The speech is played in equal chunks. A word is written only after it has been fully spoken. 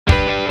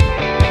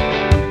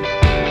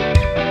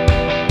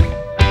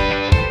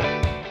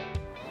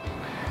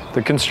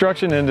The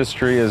construction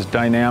industry is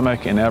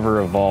dynamic and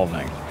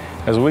ever-evolving.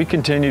 As we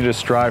continue to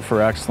strive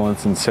for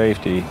excellence in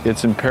safety,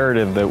 it's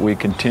imperative that we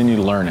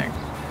continue learning.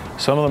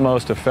 Some of the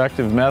most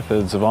effective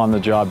methods of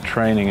on-the-job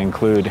training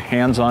include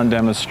hands-on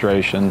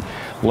demonstration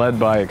led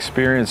by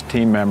experienced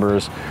team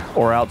members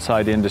or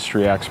outside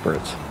industry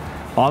experts.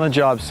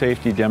 On-the-job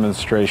safety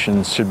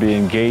demonstrations should be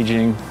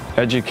engaging,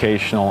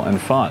 educational,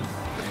 and fun.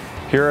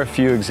 Here are a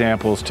few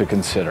examples to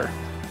consider.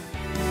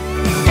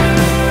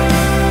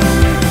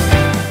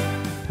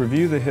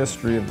 Review the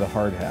history of the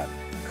hard hat,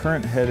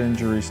 current head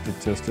injury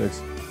statistics,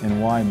 and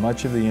why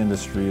much of the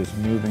industry is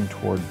moving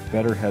toward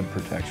better head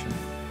protection.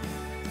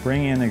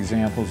 Bring in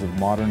examples of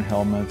modern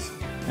helmets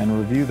and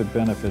review the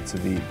benefits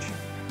of each.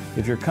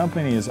 If your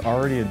company has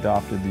already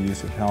adopted the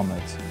use of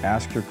helmets,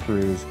 ask your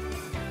crews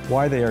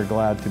why they are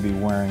glad to be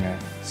wearing a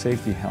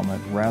safety helmet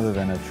rather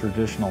than a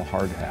traditional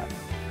hard hat.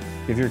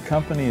 If your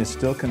company is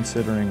still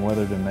considering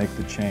whether to make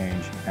the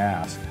change,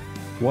 ask,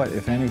 what,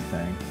 if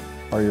anything,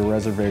 are your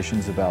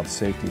reservations about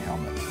safety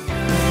helmets?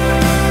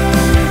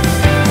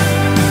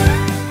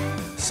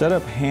 Set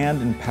up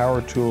hand and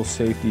power tool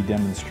safety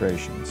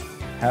demonstrations.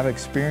 Have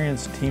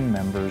experienced team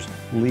members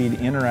lead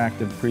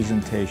interactive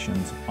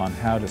presentations on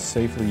how to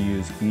safely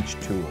use each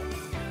tool.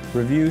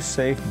 Review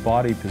safe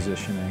body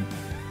positioning,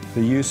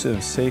 the use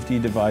of safety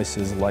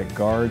devices like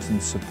guards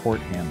and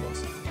support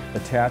handles,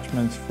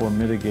 attachments for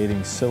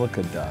mitigating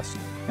silica dust,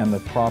 and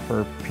the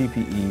proper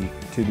PPE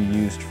to be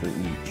used for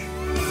each.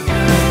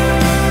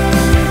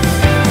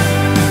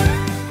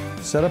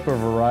 Set up a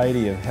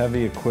variety of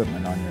heavy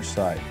equipment on your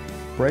site.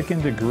 Break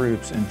into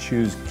groups and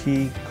choose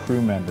key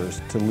crew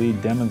members to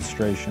lead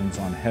demonstrations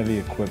on heavy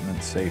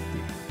equipment safety.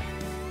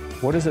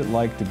 What is it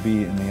like to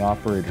be in the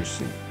operator's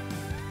seat?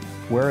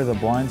 Where are the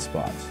blind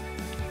spots?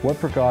 What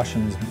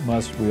precautions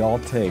must we all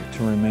take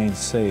to remain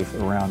safe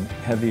around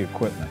heavy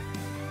equipment?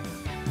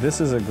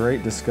 This is a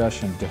great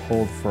discussion to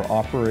hold for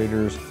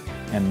operators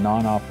and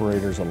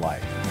non-operators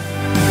alike.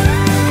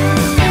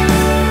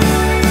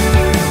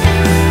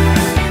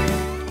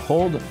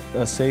 Hold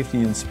a safety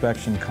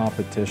inspection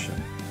competition.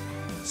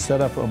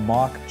 Set up a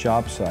mock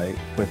job site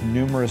with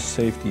numerous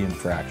safety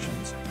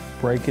infractions.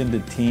 Break into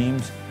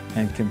teams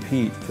and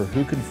compete for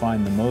who can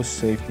find the most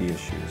safety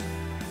issues.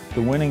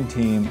 The winning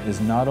team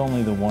is not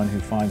only the one who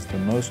finds the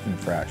most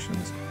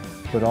infractions,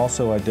 but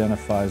also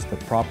identifies the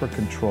proper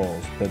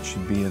controls that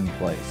should be in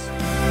place.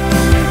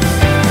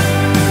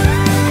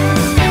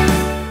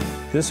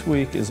 This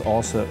week is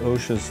also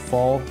OSHA's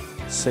Fall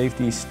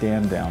Safety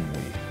Stand-Down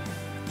Week.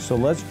 So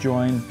let's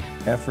join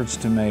efforts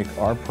to make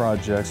our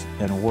projects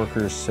and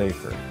workers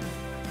safer.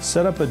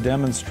 Set up a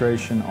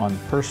demonstration on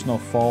personal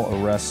fall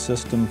arrest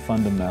system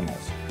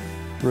fundamentals.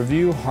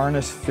 Review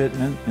harness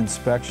fitment,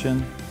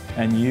 inspection,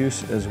 and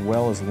use, as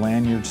well as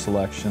lanyard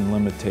selection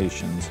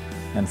limitations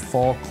and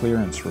fall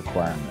clearance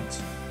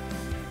requirements.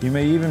 You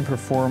may even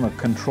perform a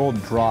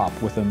controlled drop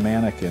with a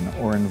mannequin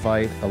or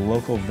invite a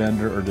local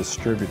vendor or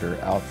distributor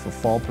out for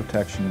fall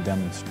protection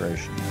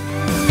demonstration.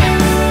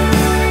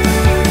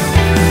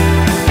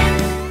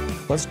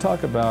 Let's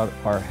talk about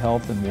our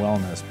health and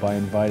wellness by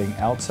inviting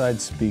outside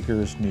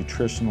speakers,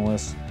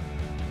 nutritionalists,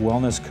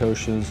 wellness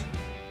coaches,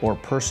 or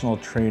personal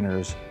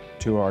trainers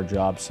to our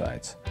job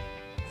sites.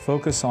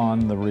 Focus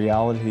on the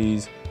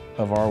realities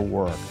of our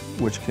work,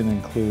 which can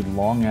include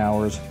long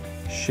hours,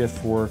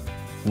 shift work,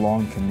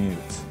 long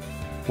commutes.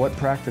 What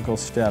practical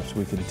steps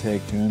we can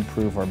take to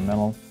improve our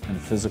mental and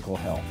physical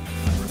health.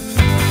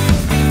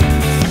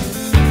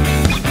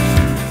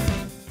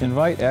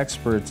 Invite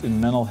experts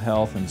in mental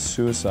health and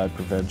suicide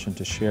prevention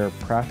to share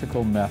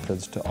practical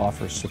methods to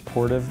offer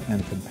supportive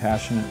and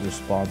compassionate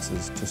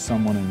responses to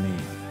someone in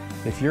need.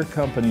 If your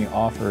company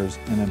offers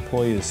an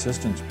employee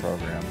assistance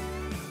program,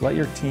 let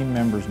your team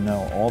members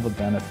know all the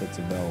benefits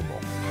available.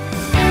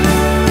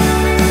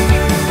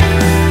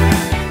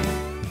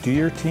 Do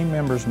your team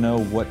members know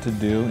what to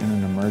do in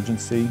an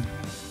emergency?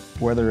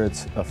 Whether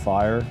it's a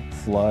fire,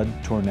 flood,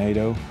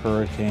 tornado,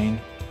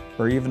 hurricane,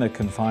 or even a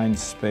confined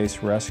space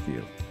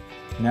rescue.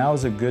 Now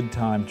is a good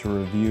time to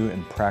review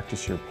and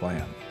practice your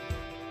plan.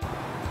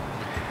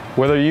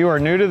 Whether you are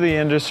new to the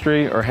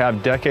industry or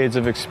have decades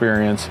of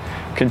experience,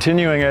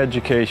 continuing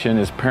education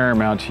is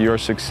paramount to your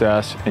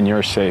success and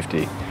your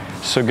safety.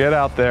 So get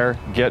out there,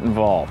 get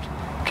involved.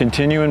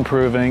 Continue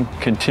improving,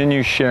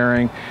 continue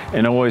sharing,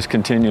 and always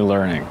continue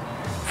learning.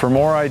 For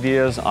more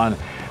ideas on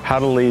how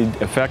to lead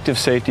effective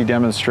safety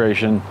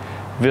demonstration,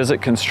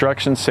 visit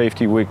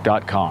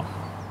constructionsafetyweek.com.